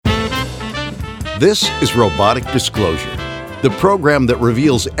This is Robotic Disclosure, the program that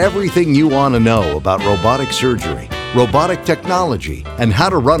reveals everything you want to know about robotic surgery, robotic technology, and how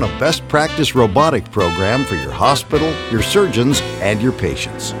to run a best practice robotic program for your hospital, your surgeons, and your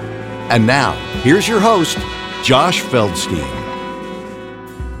patients. And now, here's your host, Josh Feldstein.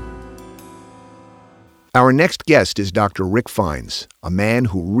 Our next guest is Dr. Rick Fines, a man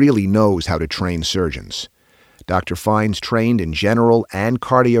who really knows how to train surgeons. Dr. Fines trained in general and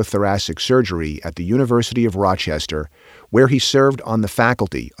cardiothoracic surgery at the University of Rochester, where he served on the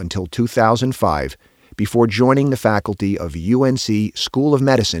faculty until 2005, before joining the faculty of UNC School of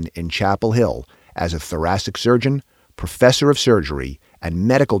Medicine in Chapel Hill as a thoracic surgeon, professor of surgery, and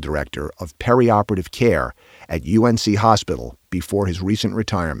medical director of perioperative care at UNC Hospital before his recent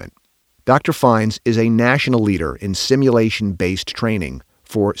retirement. Dr. Fines is a national leader in simulation-based training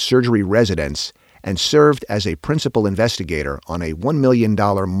for surgery residents and served as a principal investigator on a $1 million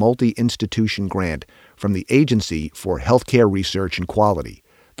multi-institution grant from the Agency for Healthcare Research and Quality,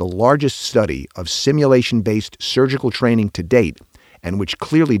 the largest study of simulation-based surgical training to date, and which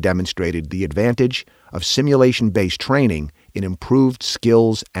clearly demonstrated the advantage of simulation-based training in improved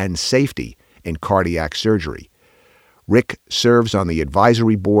skills and safety in cardiac surgery. Rick serves on the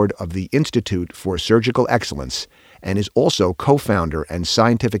advisory board of the Institute for Surgical Excellence and is also co-founder and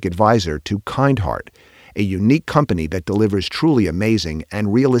scientific advisor to KindHeart, a unique company that delivers truly amazing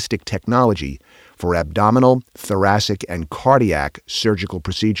and realistic technology for abdominal, thoracic, and cardiac surgical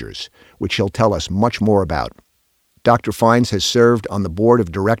procedures, which he'll tell us much more about. Dr. Fines has served on the board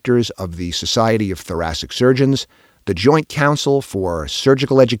of directors of the Society of Thoracic Surgeons, the Joint Council for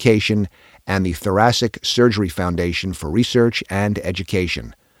Surgical Education, and the Thoracic Surgery Foundation for Research and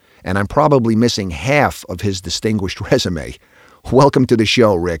Education. And I'm probably missing half of his distinguished resume. Welcome to the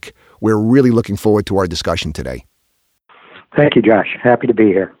show, Rick. We're really looking forward to our discussion today. Thank you, Josh. Happy to be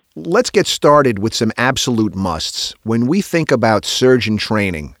here. Let's get started with some absolute musts. When we think about surgeon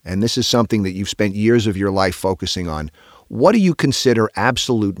training, and this is something that you've spent years of your life focusing on, what do you consider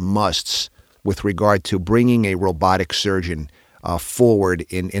absolute musts with regard to bringing a robotic surgeon forward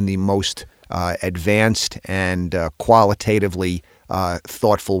in the most advanced and qualitatively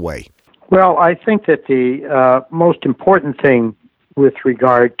thoughtful way? Well, I think that the most important thing with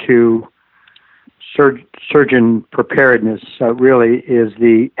regard to surgeon preparedness really is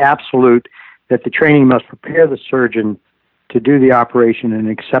the absolute that the training must prepare the surgeon to do the operation in an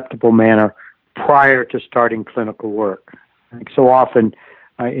acceptable manner prior to starting clinical work. I think so often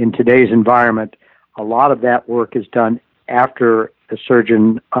in today's environment, a lot of that work is done after the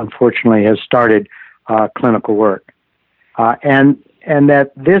surgeon, unfortunately, has started clinical work. And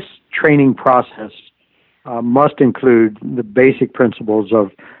that this training process must include the basic principles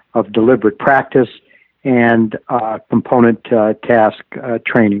of deliberate practice and component task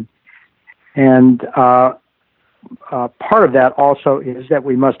training. And part of that also is that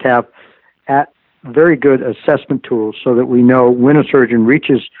we must have very good assessment tools so that we know when a surgeon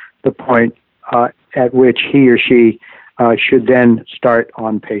reaches the point at which he or she should then start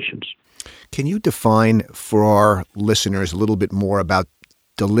on patients. Can you define for our listeners a little bit more about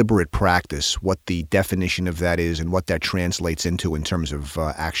deliberate practice, what the definition of that is and what that translates into in terms of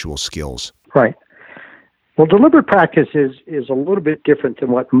actual skills? Right. Well, deliberate practice is a little bit different than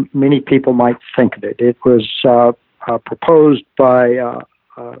what many people might think of it. It was proposed by a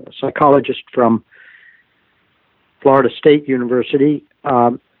psychologist from Florida State University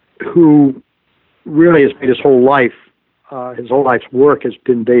who really has made his whole life's work has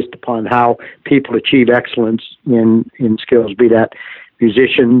been based upon how people achieve excellence in skills, be that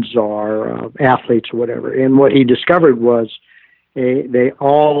musicians or athletes or whatever. And what he discovered was they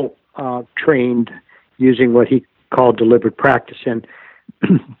all trained using what he called deliberate practice. And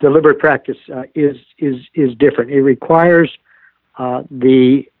deliberate practice is different. It requires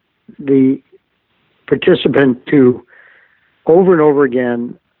the participant to over and over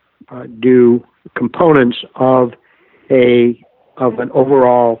again do components of an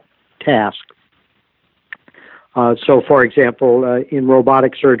overall task. So, for example, in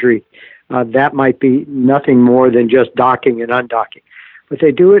robotic surgery, that might be nothing more than just docking and undocking. But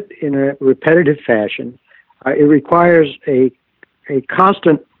they do it in a repetitive fashion. It requires a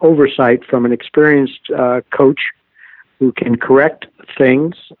constant oversight from an experienced coach who can correct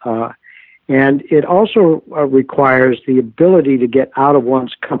things. And it also requires the ability to get out of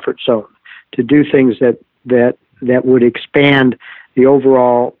one's comfort zone, to do things that would expand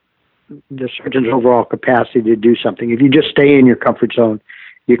the surgeon's overall capacity to do something. If you just stay in your comfort zone,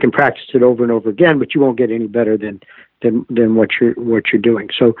 you can practice it over and over again, but you won't get any better than what you're doing.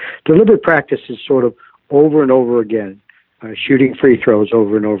 So deliberate practice is sort of over and over again, shooting free throws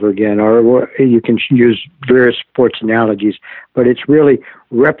over and over again, or you can use various sports analogies, but it's really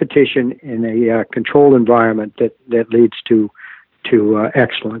repetition in a controlled environment that leads to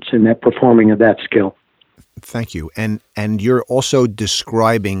excellence in that performing of that skill. Thank you. And you're also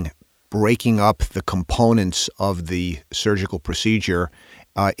describing breaking up the components of the surgical procedure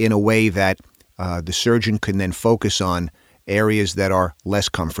in a way that the surgeon can then focus on areas that are less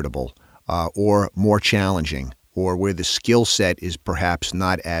comfortable or more challenging, or where the skill set is perhaps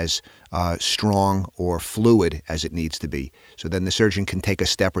not as strong or fluid as it needs to be. So then the surgeon can take a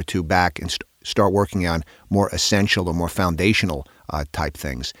step or two back and start working on more essential or more foundational type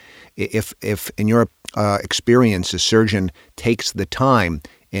things. If in your experience, a surgeon takes the time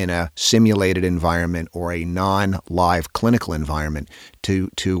in a simulated environment or a non-live clinical environment to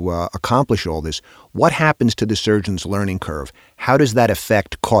accomplish all this, what happens to the surgeon's learning curve? How does that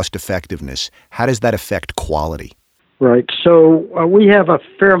affect cost effectiveness? How does that affect quality? Right. So we have a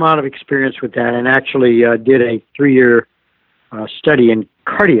fair amount of experience with that, and actually did a 3-year study in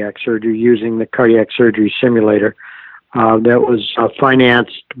cardiac surgery using the cardiac surgery simulator that was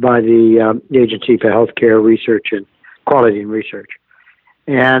financed by the Agency for Healthcare Research and Quality and Research.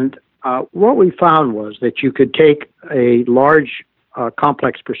 And what we found was that you could take a large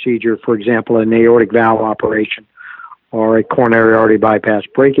complex procedure, for example, an aortic valve operation or a coronary artery bypass,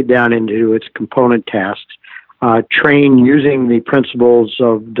 break it down into its component tasks, train using the principles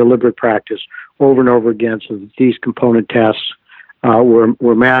of deliberate practice over and over again so that these component tasks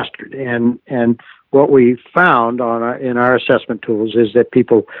were mastered. And what we found in our assessment tools is that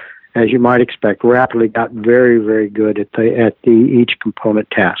people, as you might expect, rapidly got very, very good at each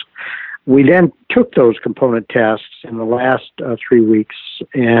component task. We then took those component tasks in the last 3 weeks,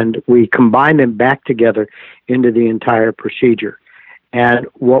 and we combined them back together into the entire procedure. And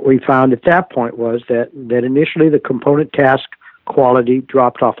what we found at that point was that initially the component task quality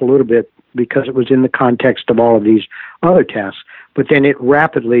dropped off a little bit because it was in the context of all of these other tasks. But then it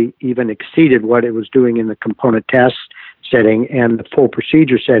rapidly even exceeded what it was doing in the component task setting and the full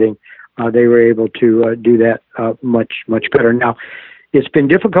procedure setting. They were able to do that much better. Now, it's been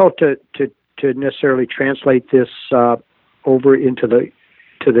difficult to necessarily translate this over into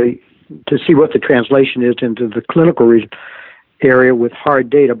to see what the translation is into the clinical area with hard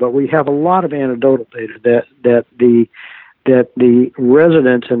data. But we have a lot of anecdotal data that the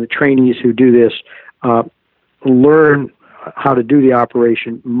residents and the trainees who do this learn how to do the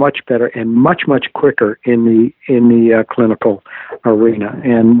operation much better and much quicker in the clinical arena.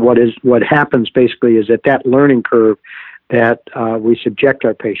 And what happens basically is that learning curve that we subject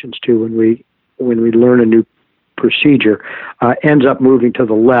our patients to when we learn a new procedure ends up moving to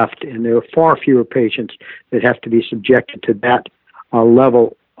the left, and there are far fewer patients that have to be subjected to that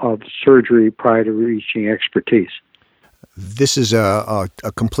level of surgery prior to reaching expertise. This is a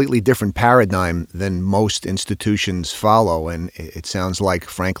completely different paradigm than most institutions follow, and it sounds like,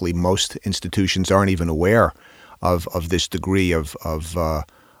 frankly, most institutions aren't even aware of this degree of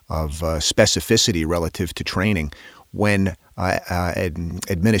specificity relative to training. When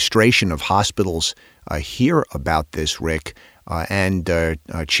administration of hospitals hear about this, Rick, and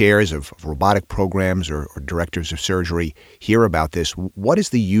chairs of robotic programs or directors of surgery hear about this, what is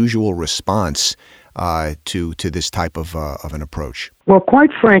the usual response to this type of an approach? Well,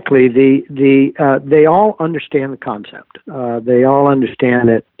 quite frankly, they all understand the concept. They all understand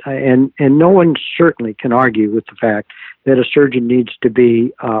it, and no one certainly can argue with the fact that a surgeon needs to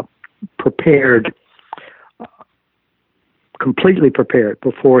be prepared, completely prepared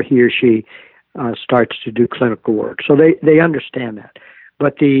before he or she starts to do clinical work. So they understand that.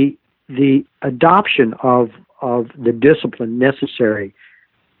 But the adoption of the discipline necessary,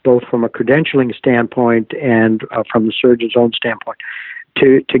 both from a credentialing standpoint and from the surgeon's own standpoint,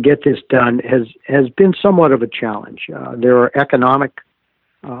 to get this done has been somewhat of a challenge. There are economic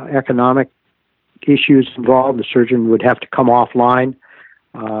issues involved. The surgeon would have to come offline.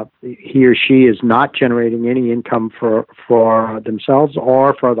 He or she is not generating any income for themselves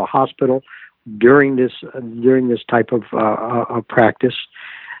or for the hospital during this type of practice.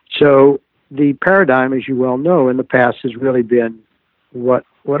 So the paradigm, as you well know, in the past has really been what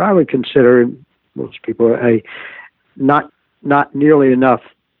I would consider, most people, a not nearly enough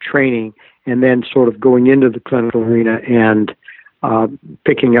training, and then sort of going into the clinical arena and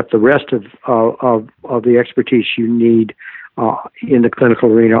picking up the rest of the expertise you need in the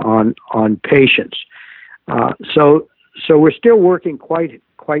clinical arena on patients. So we're still working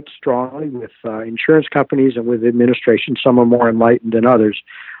quite strongly with insurance companies and with administration. Some are more enlightened than others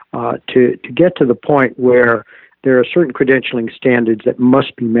to get to the point where there are certain credentialing standards that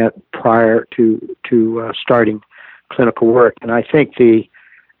must be met prior to starting clinical work. And I think the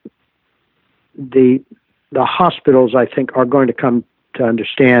hospitals, I think, are going to come to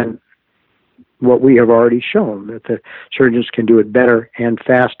understand what we have already shown, that the surgeons can do it better and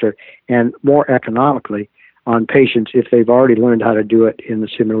faster and more economically on patients if they've already learned how to do it in the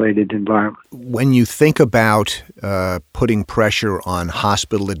simulated environment. When you think about putting pressure on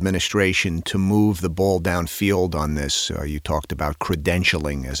hospital administration to move the ball downfield on this, you talked about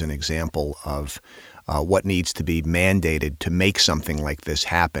credentialing as an example of what needs to be mandated to make something like this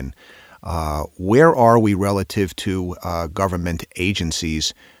happen. Where are we relative to government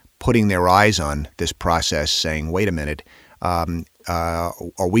agencies putting their eyes on this process, saying, wait a minute,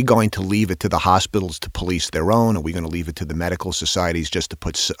 are we going to leave it to the hospitals to police their own? Are we going to leave it to the medical societies just to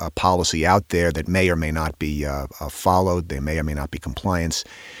put a policy out there that may or may not be followed? There may or may not be compliance.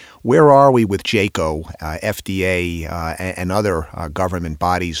 Where are we with JCAHO, FDA, and other government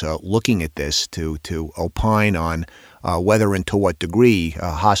bodies looking at this to opine on whether and to what degree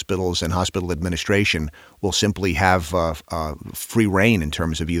hospitals and hospital administration will simply have free rein in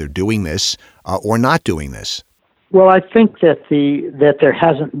terms of either doing this or not doing this? Well, I think that there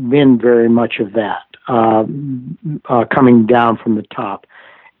hasn't been very much of that coming down from the top,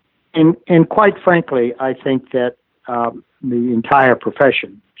 and quite frankly, I think that the entire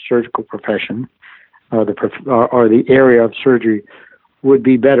profession, surgical profession, or the area of surgery, would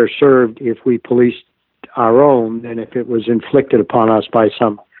be better served if we policed our own than if it was inflicted upon us by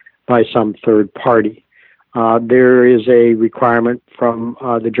some third party. There is a requirement from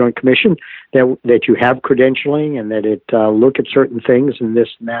the Joint Commission that you have credentialing and that it look at certain things and this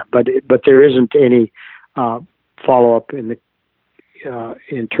and that, but there isn't any follow up in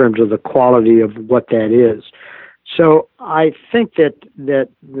terms of the quality of what that is. So I think that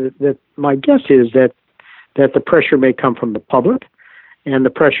my guess is that the pressure may come from the public, and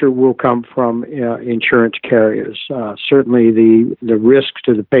the pressure will come from insurance carriers. Certainly, the risk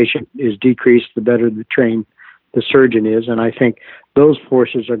to the patient is decreased the better the trained the surgeon is, and I think those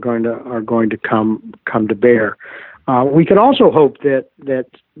forces are going to come to bear. We can also hope that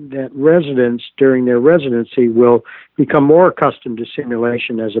residents during their residency will become more accustomed to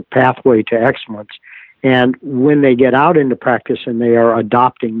simulation as a pathway to excellence, and when they get out into practice and they are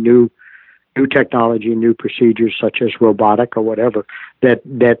adopting new technology, new procedures such as robotic or whatever, that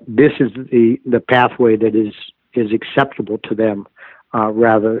this is the pathway that is acceptable to them,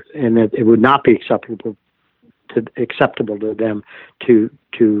 rather, and that it would not be acceptable to them to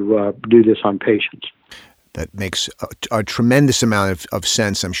do this on patients. That makes a tremendous amount of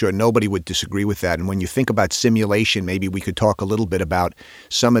sense. I'm sure nobody would disagree with that. And when you think about simulation, maybe we could talk a little bit about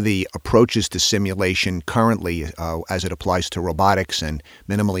some of the approaches to simulation currently as it applies to robotics and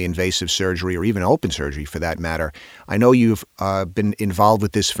minimally invasive surgery, or even open surgery for that matter. I know you've been involved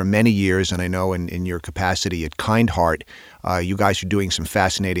with this for many years, and I know in your capacity at Kind Heart, you guys are doing some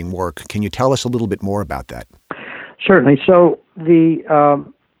fascinating work. Can you tell us a little bit more about that? Certainly. So the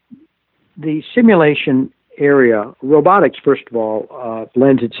simulation area, robotics, first of all,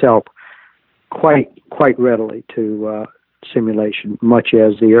 lends itself quite readily to simulation, much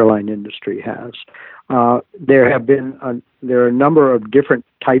as the airline industry has. There are a number of different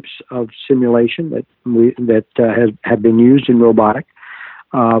types of simulation that have been used in robotic,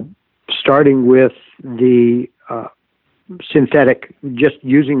 starting with the synthetic, just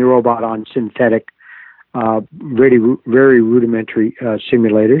using the robot on synthetic, very rudimentary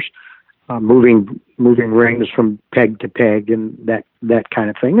simulators. Moving rings from peg to peg and that kind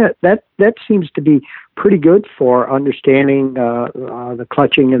of thing. That seems to be pretty good for understanding the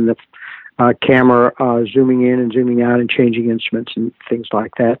clutching and the camera zooming in and zooming out and changing instruments and things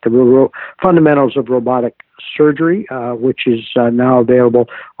like that. The fundamentals of robotic surgery, which is now available,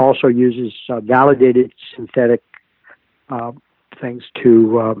 also uses validated synthetic things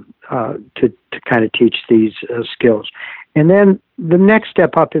to kind of teach these skills. And then the next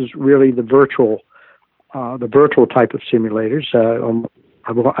step up is really the virtual type of simulators.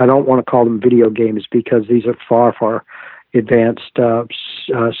 I don't want to call them video games because these are far advanced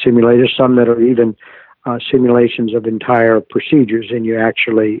simulators. Some that are even simulations of entire procedures, and you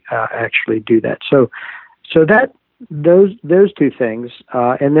actually do that. So that those two things,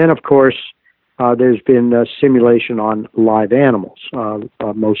 and then of course there's been simulation on live animals,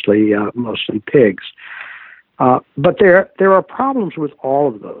 mostly pigs. But there are problems with all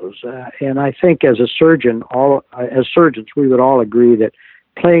of those, and I think as surgeons, we would all agree that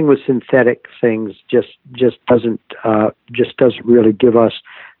playing with synthetic things just doesn't really give us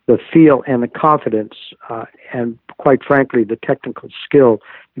the feel and the confidence, and quite frankly, the technical skill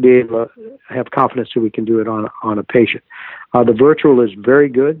to be able to have confidence that we can do it on a patient. The virtual is very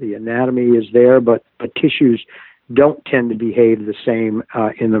good; the anatomy is there, but tissues don't tend to behave the same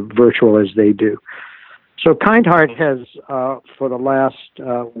in the virtual as they do. So Kind Heart has, for the last,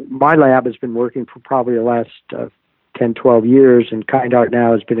 my lab has been working for probably the last 10, 12 years, and Kind Heart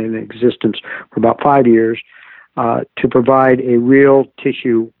now has been in existence for about 5 years, to provide a real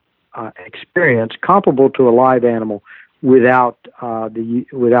tissue experience comparable to a live animal without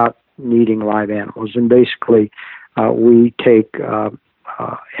needing live animals. And basically, we take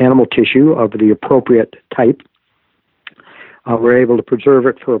animal tissue of the appropriate type. We're able to preserve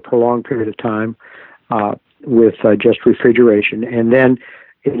it for a prolonged period of time with just refrigeration, and then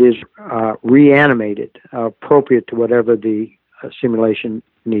it is reanimated appropriate to whatever the simulation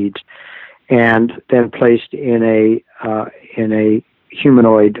needs, and then placed in a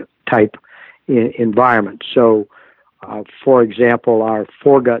humanoid type environment. So, for example, our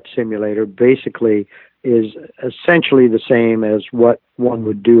foregut simulator basically is essentially the same as what one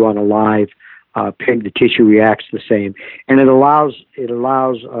would do on a live pig. The tissue reacts the same, and it allows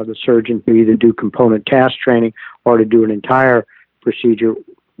the surgeon to either do component task training or to do an entire procedure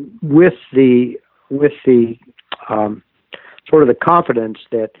with the sort of the confidence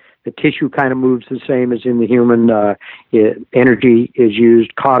that the tissue kind of moves the same as in the human. Energy is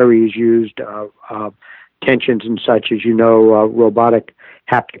used, cautery is used, tensions and such. As you know, robotic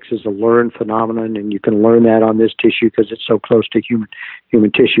haptics is a learned phenomenon, and you can learn that on this tissue because it's so close to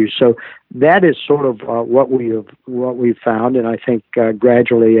human tissue. So that is sort of what we've found, and I think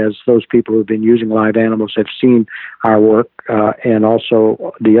gradually, as those people who've been using live animals have seen our work, and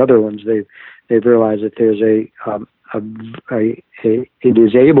also the other ones, they've realized that there's it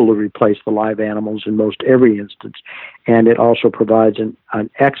is able to replace the live animals in most every instance, and it also provides an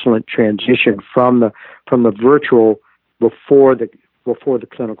excellent transition from the virtual before the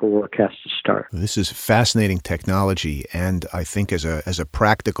clinical work has to start. This is fascinating technology, and I think as a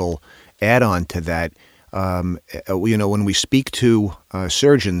practical add-on to that, when we speak to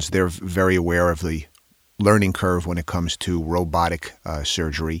surgeons, they're very aware of the learning curve when it comes to robotic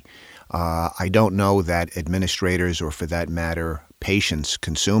surgery. I don't know that administrators, or for that matter, patients,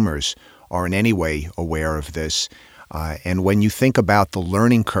 consumers, are in any way aware of this. And when you think about the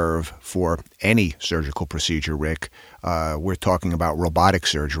learning curve for any surgical procedure, Rick, we're talking about robotic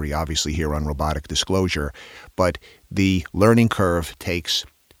surgery, obviously here on Robotic Disclosure, but the learning curve takes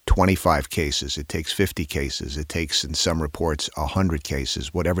 25 cases, it takes 50 cases, it takes, in some reports, 100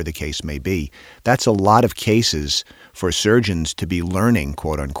 cases, whatever the case may be. That's a lot of cases for surgeons to be learning,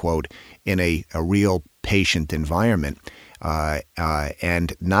 quote unquote, in a real patient environment.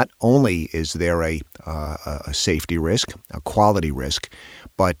 And not only is there a safety risk, a quality risk,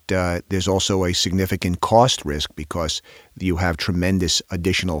 but there's also a significant cost risk because you have tremendous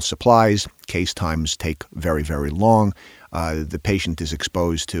additional supplies. Case times take very, very long. The patient is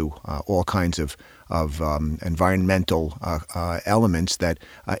exposed to all kinds of environmental elements that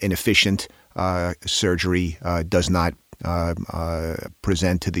inefficient surgery does not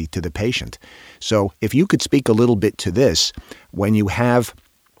present to the patient. So if you could speak a little bit to this, when you have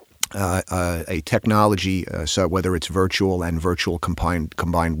a technology, so whether it's virtual and virtual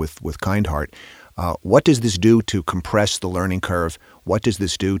combined with Kind Heart, what does this do to compress the learning curve? What does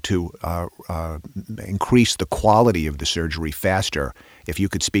this do to increase the quality of the surgery faster? If you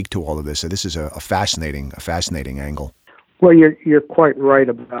could speak to all of this, so this is a fascinating angle. Well, you're quite right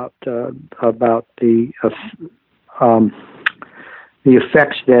about the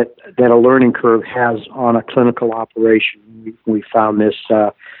effects that a learning curve has on a clinical operation. We found this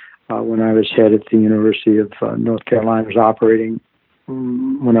when I was head at the University of North Carolina's operating,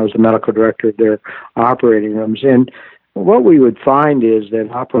 when I was the medical director of their operating rooms. And what we would find is that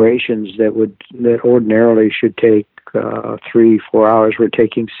operations that ordinarily should take 3-4 hours were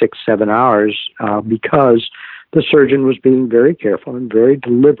taking 6-7 hours because the surgeon was being very careful and very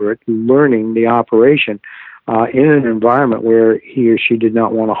deliberate, learning the operation in an environment where he or she did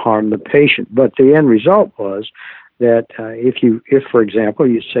not want to harm the patient. But the end result was that if, for example,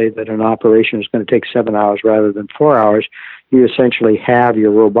 you say that an operation is going to take 7 hours rather than 4 hours, you essentially have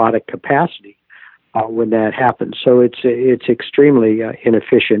your robotic capacity when that happens. So it's extremely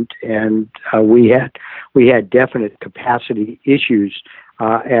inefficient, and we had definite capacity issues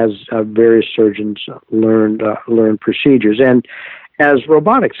as various surgeons learned procedures. And as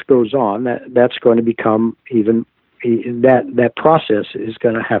robotics goes on, that's going to become even that process is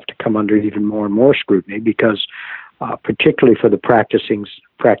going to have to come under even more and more scrutiny because, particularly for the practicing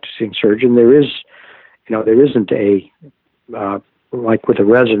surgeon, there isn't a like with a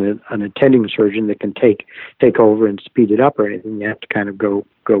resident, an attending surgeon that can take over and speed it up or anything. You have to kind of go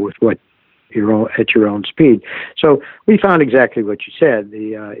with what at your own speed. So we found exactly what you said: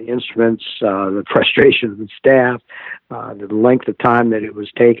 the instruments, the frustration of the staff, the length of time that it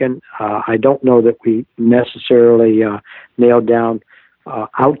was taken. I don't know that we necessarily nailed down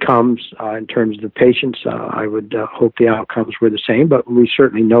outcomes in terms of the patients. I would hope the outcomes were the same, but we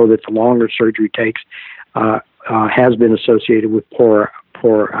certainly know that the longer surgery takes has been associated with poor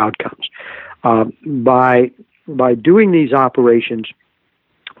outcomes. By doing these operations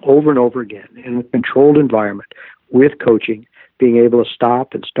over and over again in a controlled environment with coaching, being able to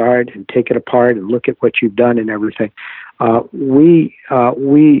stop and start and take it apart and look at what you've done and everything, we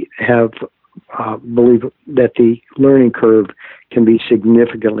have believe that the learning curve can be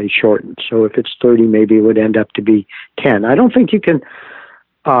significantly shortened. So if it's 30, maybe it would end up to be 10. I don't think you can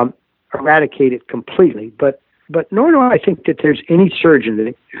eradicate it completely, but nor do I think that there's any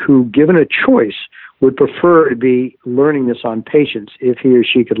surgeon who, given a choice, would prefer to be learning this on patients if he or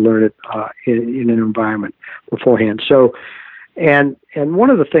she could learn it in an environment beforehand. So, and one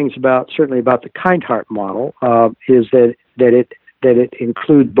of the things certainly about the Kind Heart model is that it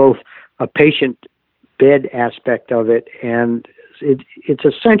includes both a patient bed aspect of it, and it's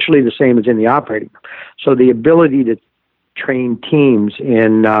essentially the same as in the operating room. So the ability to train teams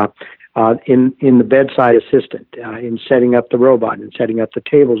in the bedside assistant, in setting up the robot and setting up the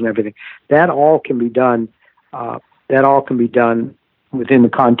tables and everything, that all can be done. That all can be done within the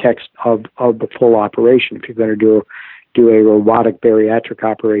context of the full operation. If you're going to do a robotic bariatric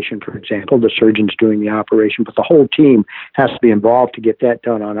operation, for example, the surgeon's doing the operation, but the whole team has to be involved to get that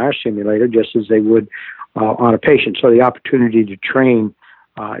done on our simulator, just as they would on a patient. So the opportunity to train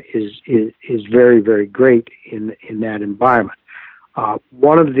is very, very great in that environment.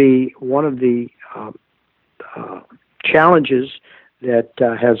 One of the challenges that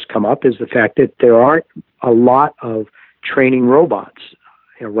has come up is the fact that there aren't a lot of training robots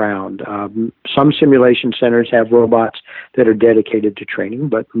around. Some simulation centers have robots that are dedicated to training,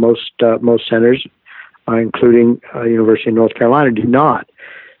 but most centers, including University of North Carolina, do not.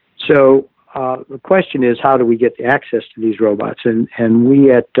 So the question is, how do we get the access to these robots? And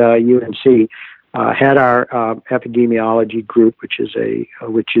we at UNC had our epidemiology group, which is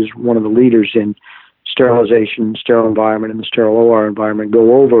one of the leaders in sterilization, sterile environment, and the sterile OR environment,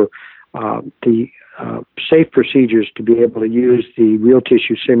 go over the safe procedures to be able to use the real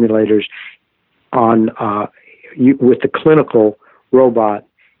tissue simulators with the clinical robot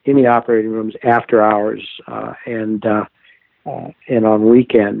in the operating rooms after hours and on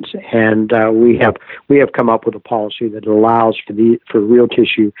weekends. And we have come up with a policy that allows for real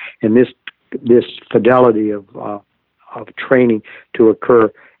tissue and this fidelity of training to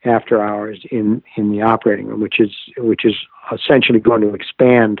occur after hours in the operating room, which is essentially going to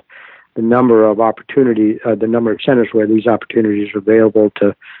expand the number of opportunities, the number of centers where these opportunities are available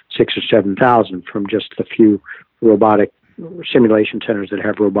to 6,000 or 7,000 from just the few robotic simulation centers that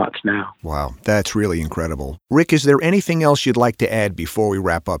have robots now. Wow, that's really incredible. Rick, is there anything else you'd like to add before we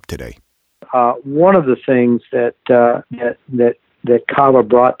wrap up today? One of the things that CAVA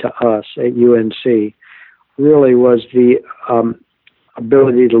brought to us at UNC really was the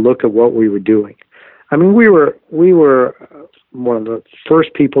ability to look at what we were doing. I mean, we were one of the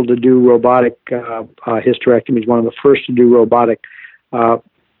first people to do robotic hysterectomies, one of the first to do robotic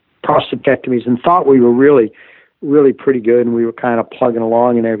prostatectomies, and thought we were really, really pretty good, and we were kind of plugging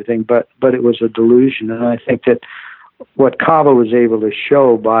along and everything, but it was a delusion. And I think that what CAVA was able to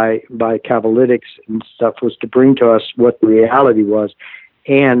show by Cavalytics and stuff was to bring to us what the reality was,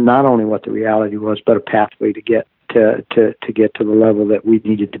 and not only what the reality was, but a pathway to get to the level that we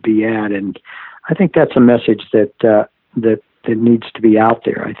needed to be at. And I think that's a message that needs to be out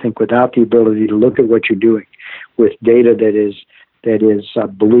there. I think without the ability to look at what you're doing with data that is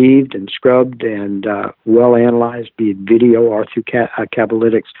believed and scrubbed and well analyzed, be it video or through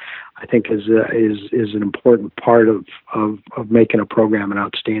Cavalytics, I think is an important part of making a program an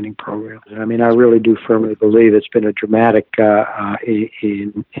outstanding program. I mean, I really do firmly believe it's been a dramatic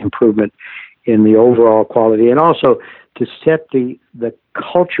improvement in the overall quality, and also to set the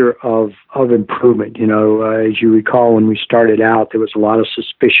culture of improvement. You know, as you recall, when we started out, there was a lot of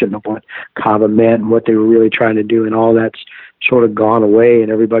suspicion of what CAVA meant and what they were really trying to do, and all that's sort of gone away,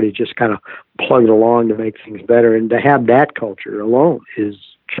 and everybody just kind of plugged along to make things better. And to have that culture alone is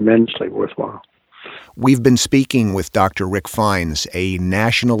tremendously worthwhile. We've been speaking with Dr. Rick Fines, a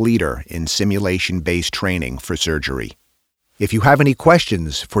national leader in simulation-based training for surgery. If you have any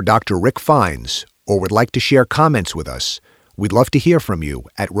questions for Dr. Rick Fines or would like to share comments with us, we'd love to hear from you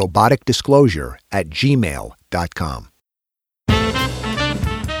at roboticdisclosure@gmail.com.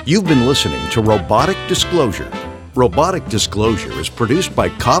 You've been listening to Robotic Disclosure, Robotic Disclosure is produced by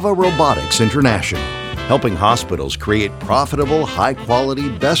Kava Robotics International, helping hospitals create profitable, high-quality,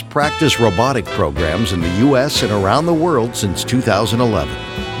 best-practice robotic programs in the U.S. and around the world since 2011.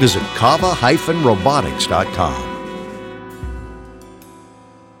 Visit kava-robotics.com.